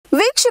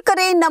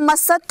ವೀಕ್ಷಕರೇ, ನಮ್ಮ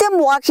ಸತ್ಯಂ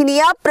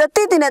ವಾಹಿನಿಯ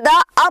ಪ್ರತಿದಿನದ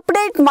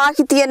ಅಪ್ಡೇಟ್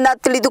ಮಾಹಿತಿಯನ್ನ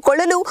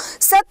ತಿಳಿದುಕೊಳ್ಳಲು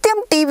ಸತ್ಯಂ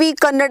ಟಿವಿ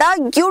ಕನ್ನಡ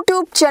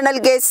ಯೂಟ್ಯೂಬ್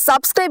ಚಾನೆಲ್ಗೆ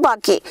ಸಬ್ಸ್ಕ್ರೈಬ್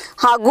ಆಗಿ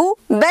ಹಾಗೂ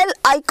ಬೆಲ್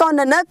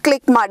ಐಕಾನ್ ಅನ್ನು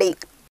ಕ್ಲಿಕ್ ಮಾಡಿ.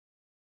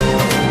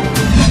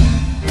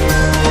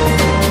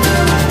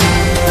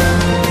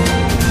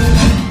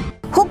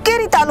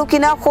 ಹುಕ್ಕೇರಿ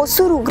ತಾಲೂಕಿನ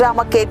ಹೊಸೂರು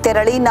ಗ್ರಾಮಕ್ಕೆ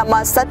ತೆರಳಿ ನಮ್ಮ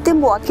ಸತ್ಯಂ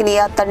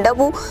ವಾಹಿನಿಯ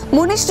ತಂಡವು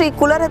ಮುನಿಶ್ರೀ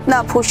ಕುಲರತ್ನ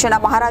ಭೂಷಣ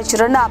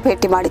ಮಹಾರಾಜರನ್ನ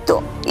ಭೇಟಿ ಮಾಡಿತು.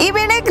 ಈ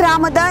ವೇಳೆ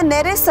ಗ್ರಾಮದ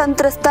ನೆರೆ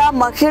ಸಂತ್ರಸ್ತ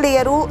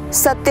ಮಹಿಳೆಯರು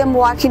ಸತ್ಯಂ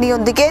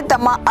ವಾಹಿನಿಯೊಂದಿಗೆ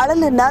ತಮ್ಮ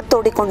ಅಳಲನ್ನ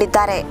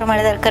ತೋಡಿಕೊಂಡಿದ್ದಾರೆ.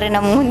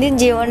 ನಮ್ಮ ಮುಂದಿನ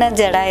ಜೀವನ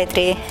ಜಡ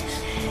ಐತ್ರಿ,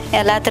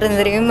 ಎಲ್ಲ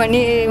ತರದ್ರಿ.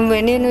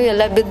 ಮನಿನೂ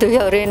ಎಲ್ಲ ಬಿದ್ದು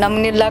ಅವ್ರಿ,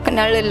 ನಮ್ನ ನಿಲ್ಲಾಕ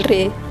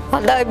ನಳಿಲ್ರಿ,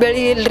 ಹೊಲ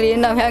ಬೆಳಿ ಇಲ್ರಿ.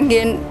 ನಾವ್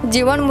ಹೆಂಗೇನ್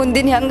ಜೀವನ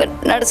ಮುಂದಿನ ಹೆಂಗ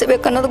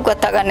ನಡೆಸಬೇಕು ಅನ್ನೋದು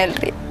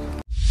ಗೊತ್ತಾಗನಿಲ್ರಿ.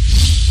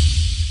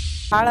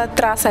 ಭಾಳ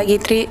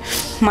ತ್ರಾಸಾಗೈತ್ರಿ.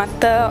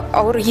 ಮತ್ತು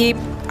ಅವ್ರಿಗೆ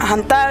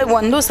ಅಂಥ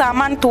ಒಂದು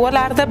ಸಾಮಾನು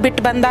ತೋಲಾರ್ದ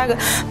ಬಿಟ್ಟು ಬಂದಾಗ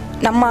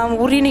ನಮ್ಮ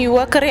ಊರಿನ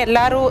ಯುವಕರು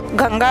ಎಲ್ಲರೂ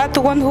ಗಂಗಾ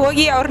ತೊಗೊಂಡು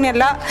ಹೋಗಿ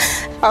ಅವ್ರನ್ನೆಲ್ಲ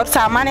ಅವ್ರ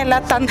ಸಾಮಾನೆಲ್ಲ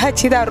ತಂದು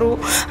ಹಚ್ಚಿದಾರು.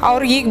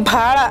 ಅವ್ರಿಗೀಗ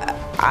ಭಾಳ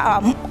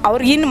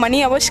ಅವ್ರಿಗಿನ್ನ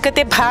ಮನೆ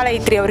ಅವಶ್ಯಕತೆ ಭಾಳ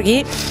ಐತ್ರಿ ಅವ್ರಿಗೆ.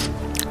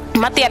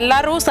 ಮತ್ತು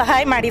ಎಲ್ಲರೂ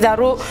ಸಹಾಯ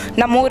ಮಾಡಿದಾರು.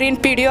 ನಮ್ಮ ಊರಿನ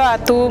ಪಿ ಡಿ ಒ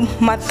ಆಯ್ತು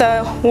ಮತ್ತು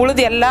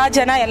ಉಳಿದ ಎಲ್ಲ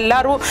ಜನ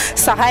ಎಲ್ಲರೂ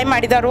ಸಹಾಯ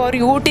ಮಾಡಿದಾರು.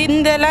 ಅವ್ರಿಗೆ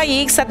ಊಟದಿಂದೆಲ್ಲ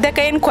ಈಗ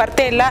ಸದ್ಯಕ್ಕೆ ಏನು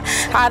ಕೊರತೆ ಇಲ್ಲ.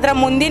 ಆದ್ರೆ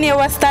ಮುಂದಿನ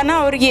ವ್ಯವಸ್ಥಾನ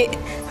ಅವ್ರಿಗೆ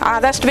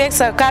ಆದಷ್ಟು ಬೇಗ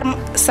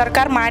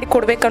ಸರ್ಕಾರ ಮಾಡಿ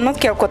ಕೊಡ್ಬೇಕನ್ನೋದು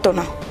ಕೇಳ್ಕೊತೇವೆ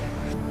ನಾವು.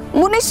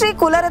 ಮುನಿಶ್ರೀ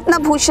ಕುಲರತ್ನ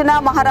ಭೂಷಣ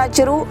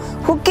ಮಹಾರಾಜರು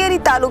ಹುಕ್ಕೇರಿ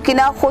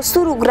ತಾಲೂಕಿನ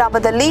ಹೊಸೂರು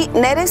ಗ್ರಾಮದಲ್ಲಿ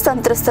ನೆರೆ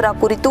ಸಂತ್ರಸ್ತರ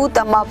ಕುರಿತು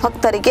ತಮ್ಮ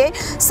ಭಕ್ತರಿಗೆ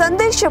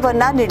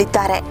ಸಂದೇಶವನ್ನ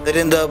ನೀಡಿದ್ದಾರೆ.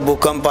 ಇದರಿಂದ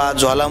ಭೂಕಂಪ,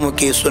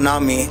 ಜ್ವಾಲಾಮುಖಿ,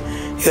 ಸುನಾಮಿ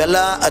ಇವೆಲ್ಲ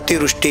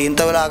ಅತಿವೃಷ್ಟಿ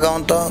ಇಂಥವೆಲ್ಲ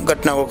ಆಗೋವಂಥ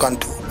ಘಟನೆಗಳು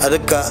ಕಾಣ್ತೀವಿ.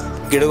 ಅದಕ್ಕೆ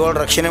ಗಿಡಗಳ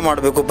ರಕ್ಷಣೆ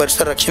ಮಾಡಬೇಕು,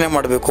 ಪರಿಸರ ರಕ್ಷಣೆ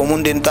ಮಾಡಬೇಕು.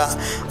 ಮುಂದಿಂತ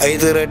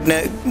 5 ಘಟನೆ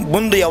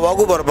ಮುಂದೆ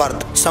ಯಾವಾಗೂ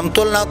ಬರಬಾರ್ದು.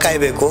 ಸಮತೋಲನ ನಾವು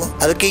ಕಾಯಬೇಕು.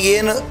 ಅದಕ್ಕೆ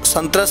ಏನು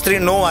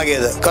ಸಂತ್ರಸ್ತರಿಗೆ ನೋವು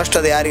ಆಗ್ಯದ,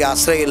 ಕಷ್ಟದ, ಯಾರಿಗೆ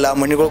ಆಶ್ರಯ ಇಲ್ಲ,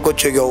 ಮನೆಗಳು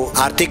ಕೊಚ್ಚೋಗ್ಯವು,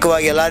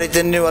 ಆರ್ಥಿಕವಾಗಿ ಎಲ್ಲಾ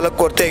ರೀತಿಯಿಂದ ನೀವೆಲ್ಲ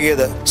ಕೊರತೆ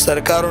ಆಗ್ಯದ.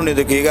 ಸರ್ಕಾರ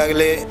ಇದಕ್ಕೆ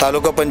ಈಗಾಗಲೇ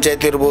ತಾಲೂಕು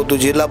ಪಂಚಾಯತ್ ಇರ್ಬೋದು,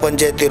 ಜಿಲ್ಲಾ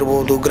ಪಂಚಾಯತ್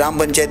ಇರ್ಬೋದು, ಗ್ರಾಮ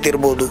ಪಂಚಾಯತ್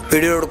ಇರ್ಬೋದು,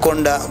 ಪಿಡಿಒ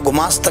ಹಿಡ್ಕೊಂಡ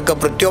ಗುಮಾಸ್ತಕ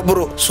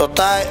ಪ್ರತಿಯೊಬ್ಬರು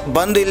ಸ್ವತಃ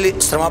ಬಂದು ಇಲ್ಲಿ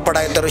ಶ್ರಮ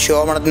ಪಡಾಯ್ತಾರು,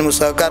 ಸೇವಾ ಮಾಡೋದು, ನಿಮ್ಗೆ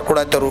ಸಹಕಾರ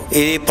ಕೊಡಾಯ್ತಾರು.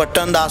 ಈ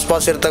ಪಟ್ಟಣದ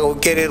ಆಸ್ಪಾಸ್ ಇರ್ತಾಗ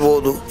ಹುಕ್ಕೇರಿ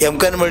ಇರ್ಬೋದು,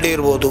 ಎಮ್ಕನಮಳ್ಳಿ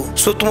ಇರ್ಬೋದು,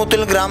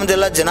 ಸುತ್ತಮುತ್ತಲಿನ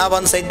ಗ್ರಾಮದೆಲ್ಲ ಜನ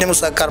ಸಹಿತ ನಿಮ್ಗೆ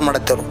ಸಹಕಾರ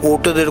ಮಾಡತ್ತೇವ್ರು.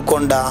 ಊಟದ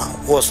ಹಿಡ್ಕೊಂಡ,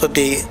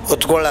 ವಸತಿ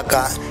ಹೊತ್ಕೊಳ್ಳಕ,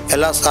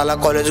 ಎಲ್ಲ ಶಾಲಾ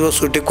ಕಾಲೇಜ್ಗೂ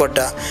ಸೂಟಿ ಕೊಟ್ಟ,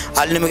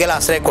 ಅಲ್ಲಿ ನಿಮಗೆಲ್ಲ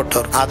ಆಶ್ರಯ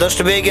ಕೊಟ್ಟವ್ರು.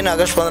 ಆದಷ್ಟು ಬೇಗ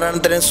ಆಗಸ್ಟ್ 15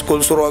 ನಂತರ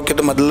ಸ್ಕೂಲ್ ಶುರು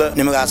ಆಗಿತ್ತು. ಮೊದಲು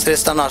ನಿಮಗೆ ಆಶ್ರಯ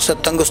ಸ್ಥಾನ,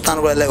 ತಂಗು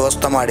ಸ್ಥಾನಗಳೆಲ್ಲ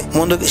ವ್ಯವಸ್ಥೆ ಮಾಡಿ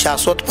ಮುಂದೆ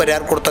ಶಾಶ್ವತ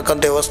ಪರಿಹಾರ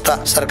ಕೊಡ್ತಕ್ಕಂಥ ವ್ಯವಸ್ಥೆ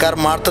ಸರ್ಕಾರ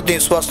ಮಾಡ್ತತಿ.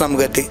 ವಿಶ್ವಾಸ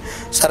ನಮ್ಗೈತಿ.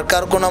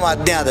 ಸರ್ಕಾರಕ್ಕೂ ನಮ್ಮ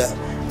ಆಜ್ಞೆ ಅದ.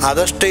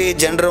 ಆದಷ್ಟು ಈ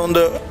ಜನರ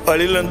ಒಂದು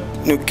ಅಳಿಲ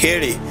ನೀವು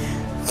ಕೇಳಿ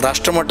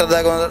ರಾಷ್ಟ್ರ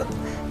ಮಟ್ಟದಾಗ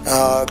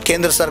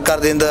ಕೇಂದ್ರ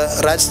ಸರ್ಕಾರದಿಂದ,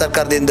 ರಾಜ್ಯ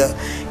ಸರ್ಕಾರದಿಂದ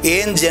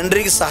ಏನು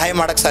ಜನರಿಗೆ ಸಹಾಯ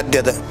ಮಾಡಕ್ಕೆ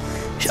ಸಾಧ್ಯ ಅದ,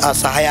 ಆ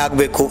ಸಹಾಯ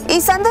ಆಗಬೇಕು. ಈ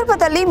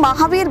ಸಂದರ್ಭದಲ್ಲಿ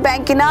ಮಹಾವೀರ್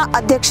ಬ್ಯಾಂಕಿನ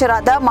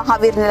ಅಧ್ಯಕ್ಷರಾದ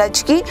ಮಹಾವೀರ್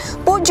ನಿಲಜ್ಗಿ,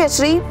 ಪೂಜ್ಯ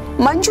ಶ್ರೀ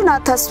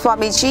ಮಂಜುನಾಥ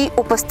ಸ್ವಾಮೀಜಿ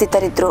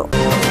ಉಪಸ್ಥಿತರಿದ್ದರು.